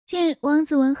近日，王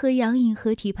子文和杨颖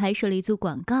合体拍摄了一组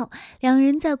广告，两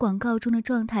人在广告中的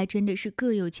状态真的是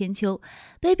各有千秋。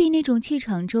baby 那种气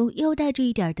场中又带着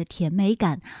一点的甜美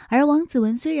感，而王子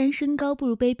文虽然身高不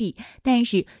如 baby， 但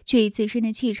是却以自身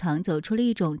的气场走出了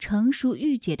一种成熟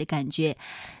御姐的感觉。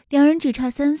两人只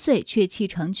差3岁，却气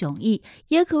场迥异，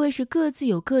也可谓是各自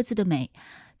有各自的美。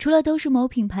除了都是某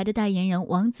品牌的代言人，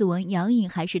王子文、杨颖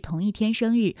还是同一天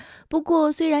生日。不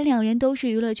过，虽然两人都是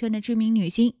娱乐圈的知名女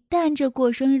星，但这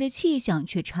过生日的气象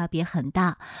却差别很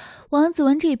大。王子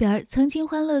文这边，曾经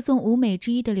欢乐颂5美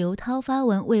之一的刘涛发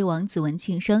文为王子文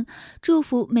庆生，祝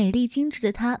福美丽精致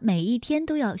的她每一天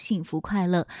都要幸福快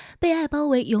乐，被爱包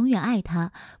围，永远爱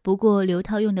她。不过，刘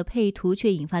涛用的配图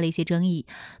却引发了一些争议。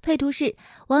配图是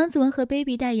王子文和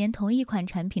baby 代言同一款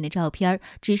产品的照片，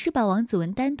只是把王子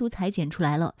文单独裁剪出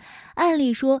来了。按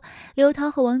理说，刘涛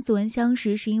和王子文相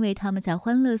识是因为他们在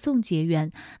欢乐颂结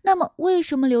缘，那么为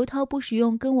什么刘涛不使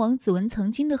用跟王子文曾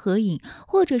经的合影，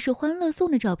或者是欢乐颂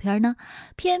的照片呢？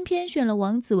偏偏选了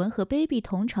王子文和 baby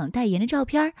同场代言的照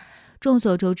片。众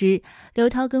所周知，刘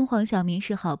涛跟黄晓明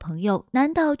是好朋友，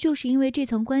难道就是因为这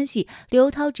层关系，刘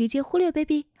涛直接忽略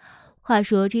baby？话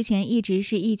说之前一直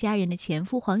是一家人的前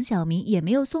夫黄晓明也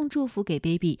没有送祝福给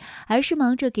baby， 而是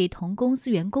忙着给同公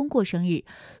司员工过生日，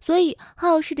所以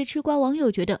好事的吃瓜网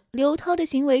友觉得刘涛的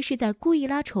行为是在故意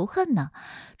拉仇恨呢。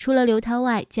除了刘涛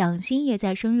外，蒋欣也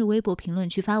在生日微博评论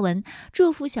区发文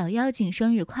祝福小妖精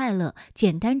生日快乐，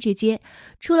简单直接。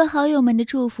除了好友们的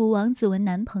祝福，王子文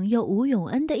男朋友吴永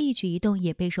恩的一举一动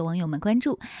也备受网友们关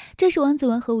注。这是王子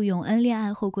文和吴永恩恋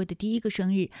爱后过的第一个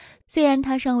生日，虽然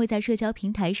他尚未在社交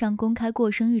平台上公开过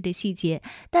生日的细节，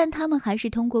但他们还是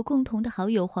通过共同的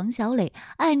好友黄小磊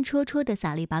暗戳戳地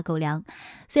撒了一把狗粮。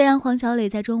虽然黄小磊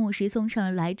在中午时送上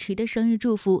了来迟的生日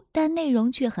祝福，但内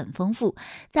容却很丰富。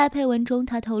在配文中，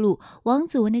他透露王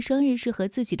子文的生日是和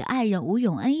自己的爱人吴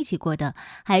永恩一起过的，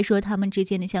还说他们之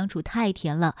间的相处太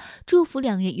甜了，祝福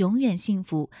两人永远幸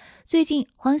福。最近，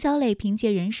黄小磊凭借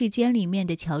《人世间》里面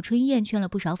的乔春燕圈了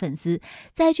不少粉丝，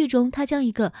在剧中他将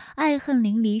一个爱恨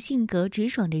淋漓、性格直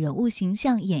爽的人物形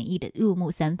象演绎的入木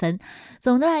3分。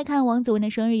总的来看，王子文的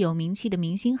生日有名气的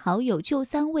明星好友就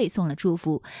3位送了祝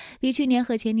福，比去年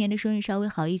和前年的生日稍微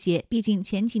好一些。毕竟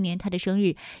前几年他的生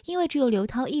日因为只有刘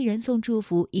涛一人送祝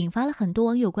福，引发了很多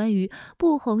网友关于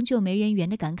不红就没人缘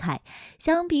的感慨。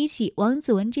相比起王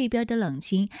子文这边的冷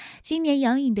清，今年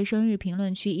杨颖的生日评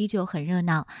论区依旧很热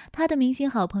闹，他的明星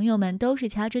好朋友们都是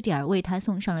掐着点儿为他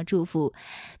送上了祝福。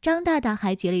张大大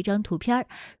还截了一张图片，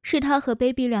是他和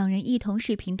baby 两人一同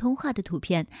视频通话的图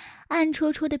片，暗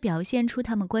戳戳地表现出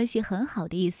他们关系很好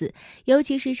的意思。尤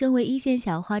其是身为一线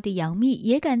小花的杨幂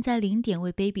也敢在0点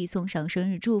为 baby 送上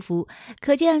生日祝福，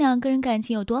可见两个人感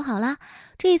情有多好啦。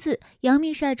这次杨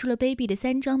幂晒出了 baby 的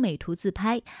3张美图自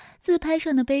拍，自拍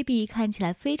上的 baby 看起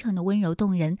来非常的温柔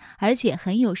动人，而且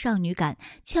很有少女感，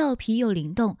俏皮又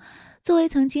灵动。作为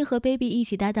曾经和 baby 一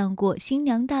起搭档过新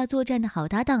娘大作战的好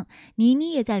搭档，倪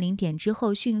妮也在0点之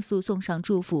后迅速送上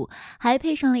祝福，还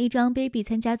配上了一张 baby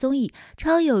参加综艺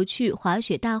超有趣滑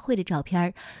雪大会的照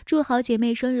片，祝好姐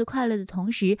妹生日快乐的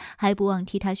同时，还不忘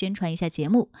替她宣传一下节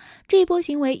目。这波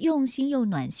行为用心又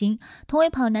暖心，同为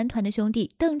跑男团的兄弟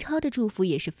邓超的祝福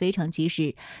也是非常及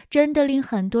时，真的令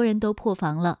很多人都破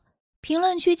防了。评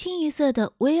论区清一色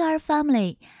的 We are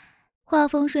family，画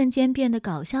风瞬间变得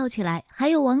搞笑起来，还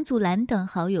有王祖蓝等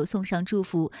好友送上祝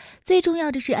福。最重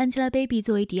要的是 Angelababy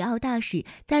作为迪奥大使，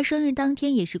在生日当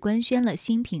天也是官宣了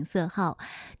新品色号。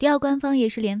迪奥官方也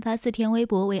是连发4天微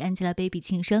博为 Angelababy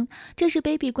庆生，这是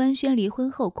baby 官宣离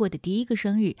婚后过的第一个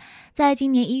生日。在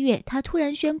今年1月，她突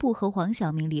然宣布和黄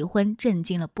晓明离婚，震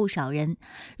惊了不少人。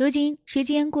如今时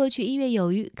间过去1月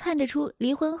有余，看得出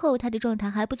离婚后她的状态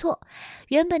还不错，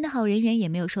原本的好人缘也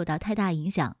没有受到太大影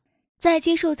响。在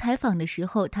接受采访的时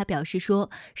候，他表示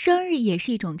说，生日也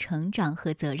是一种成长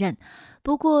和责任。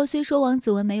不过，虽说王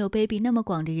子文没有 baby 那么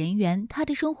广的人缘，他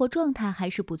的生活状态还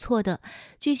是不错的。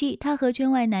据悉，他和圈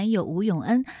外男友吴永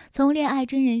恩从恋爱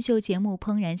真人秀节目《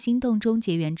怦然心动》中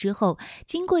结缘之后，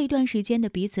经过一段时间的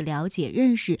彼此了解、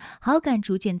认识，好感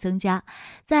逐渐增加。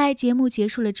在节目结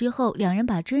束了之后，两人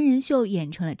把真人秀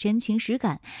演成了真情实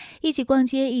感，一起逛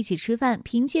街，一起吃饭，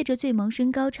凭借着最萌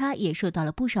身高差，也受到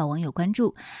了不少网友关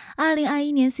注。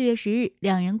2021年4月10日，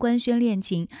两人官宣恋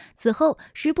情，此后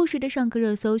时不时的上个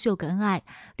热搜，秀个恩爱。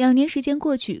2年时间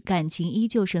过去，感情依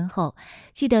旧深厚。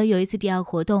记得有一次迪奥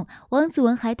活动，王子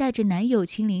文还带着男友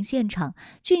亲临现场，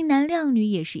俊男靓女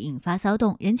也是引发骚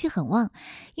动，人气很旺。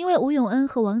因为吴永恩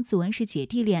和王子文是姐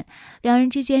弟恋，两人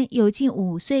之间有近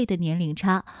5岁的年龄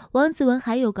差，王子文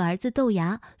还有个儿子豆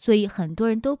芽，所以很多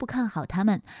人都不看好他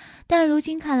们。但如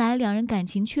今看来，两人感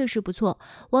情确实不错。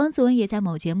王子文也在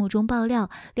某节目中爆料，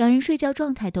两人连睡觉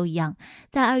状态都一样。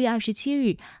在2月27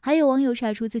日，还有网友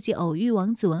晒出自己偶遇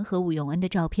王子文和吴永恩的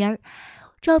照片。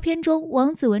照片中，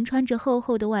王子文穿着厚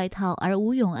厚的外套，而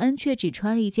吴永恩却只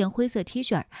穿了一件灰色 T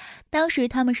恤。当时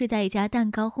他们是在一家蛋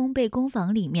糕烘焙工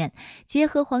坊里面。结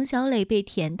合黄小磊被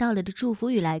甜到了的祝福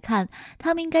语来看，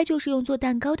他们应该就是用做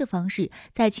蛋糕的方式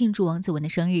在庆祝王子文的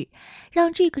生日，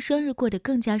让这个生日过得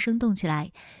更加生动起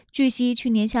来。据悉，去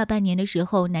年下半年的时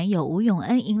候，男友吴永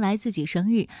恩迎来自己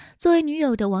生日，作为女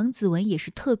友的王子文也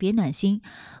是特别暖心，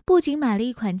不仅买了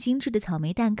一款精致的草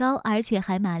莓蛋糕，而且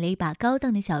还买了一把高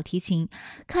档的小提琴。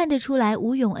看得出来，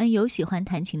吴永恩有喜欢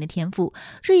弹琴的天赋，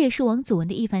这也是王子文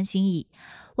的一番心意。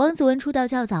王子文出道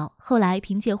较早，后来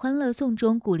凭借《欢乐颂》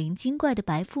中古灵精怪的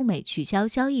白富美曲筱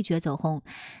绡一角走红，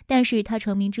但是他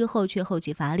成名之后却后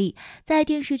继乏力，在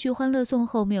电视剧《欢乐颂》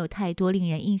后没有太多令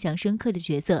人印象深刻的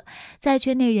角色，在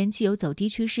圈内人气有走低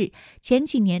趋势。前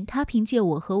几年他凭借《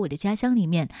我和我的家乡》里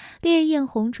面烈焰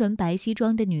红唇白西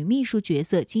装的女秘书角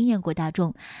色惊艳过大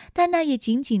众，但那也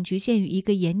仅仅局限于一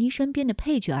个闫妮身边的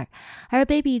配角儿。而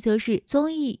Baby 则是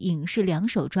综艺影视两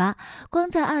手抓，光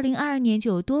在2022年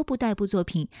就有多部代步作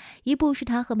品，一部是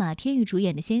他和马天宇主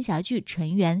演的仙侠剧《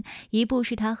尘缘》，一部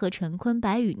是他和陈坤、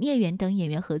白宇、聂远等演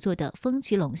员合作的《风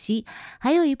起陇西》，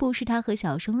还有一部是他和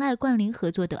小生赖冠霖合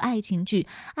作的爱情剧《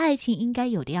爱情应该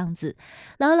有的样子》，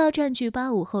牢牢占据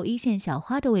85后一线小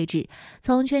花的位置。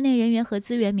从圈内人员和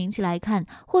资源名气来看，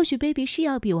或许 Baby 是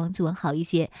要比王子文好一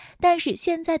些，但是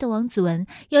现在的王子文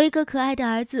有一个可爱的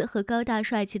儿子和高大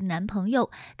帅气的男朋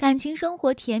友，感情生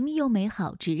活甜蜜又美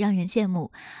好，只让人羡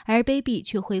慕。而 Baby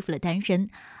却恢复了单身。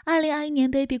2021年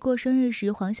Baby 过生日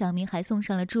时，黄晓明还送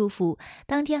上了祝福，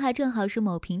当天还正好是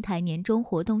某平台年终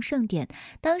活动盛典。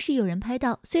当时有人拍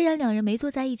到，虽然两人没坐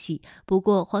在一起，不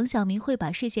过黄晓明会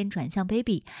把视线转向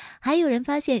Baby， 还有人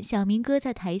发现小明哥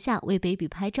在台下为 Baby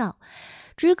拍照。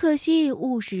只可惜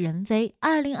物是人非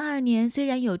，2022年虽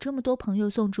然有这么多朋友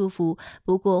送祝福，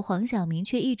不过黄晓明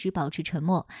却一直保持沉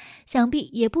默，想必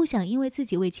也不想因为自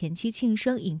己为前妻庆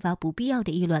生引发不必要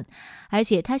的议论，而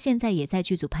且他现在也在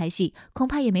剧组拍戏，恐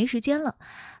怕也没时间了。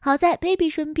好在 Baby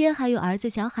身边还有儿子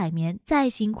小海绵，再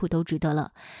辛苦都值得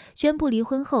了。宣布离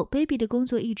婚后 Baby 的工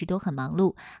作一直都很忙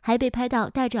碌，还被拍到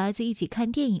带着儿子一起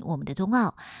看电影《我们的冬奥》，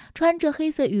穿着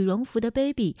黑色羽绒服的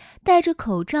Baby 戴着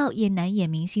口罩也难掩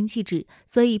明星气质，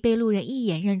所以被路人一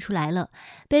眼认出来了。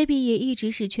 Baby 也一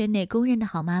直是圈内公认的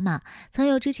好妈妈，曾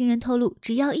有知情人透露，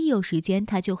只要一有时间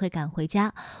她就会赶回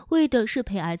家，为的是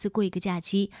陪儿子过一个假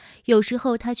期。有时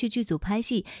候她去剧组拍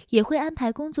戏，也会安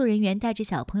排工作人员带着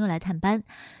小朋友来探班。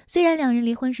虽然两人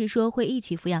离婚时说会一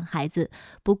起抚养孩子，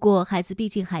不过孩子毕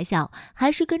竟还小，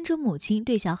还是跟着母亲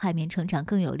对小海绵成长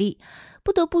更有利。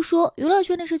不得不说，娱乐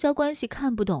圈的社交关系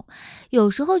看不懂，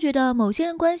有时候觉得某些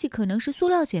人关系可能是塑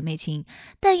料姐妹情，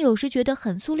但有时觉得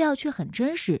很塑料却很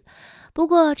真实。不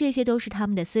过这些都是他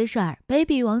们的私事儿。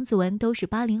 Baby 王子文都是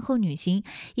80后女星，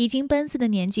已经奔四的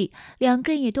年纪，两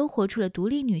个人也都活出了独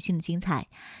立女性的精彩。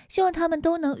希望他们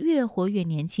都能越活越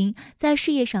年轻，在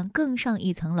事业上更上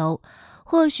一层楼。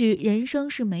或许人生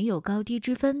是没有高低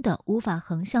之分的，无法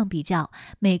横向比较，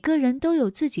每个人都有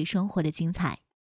自己生活的精彩。